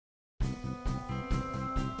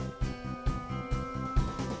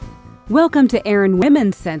Welcome to Aaron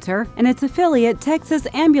Women's Center and its affiliate Texas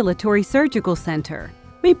Ambulatory Surgical Center.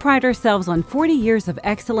 We pride ourselves on 40 years of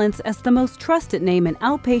excellence as the most trusted name in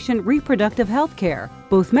outpatient reproductive health care,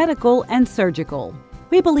 both medical and surgical.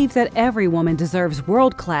 We believe that every woman deserves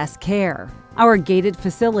world-class care. Our gated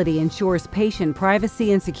facility ensures patient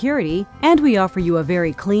privacy and security, and we offer you a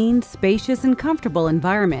very clean, spacious, and comfortable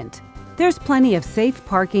environment. There's plenty of safe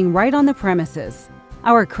parking right on the premises.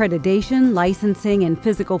 Our accreditation, licensing, and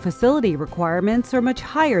physical facility requirements are much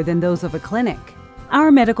higher than those of a clinic.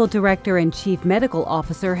 Our medical director and chief medical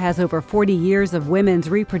officer has over 40 years of women's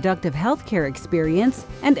reproductive health care experience,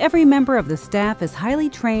 and every member of the staff is highly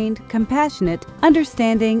trained, compassionate,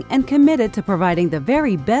 understanding, and committed to providing the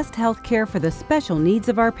very best health care for the special needs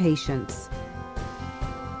of our patients.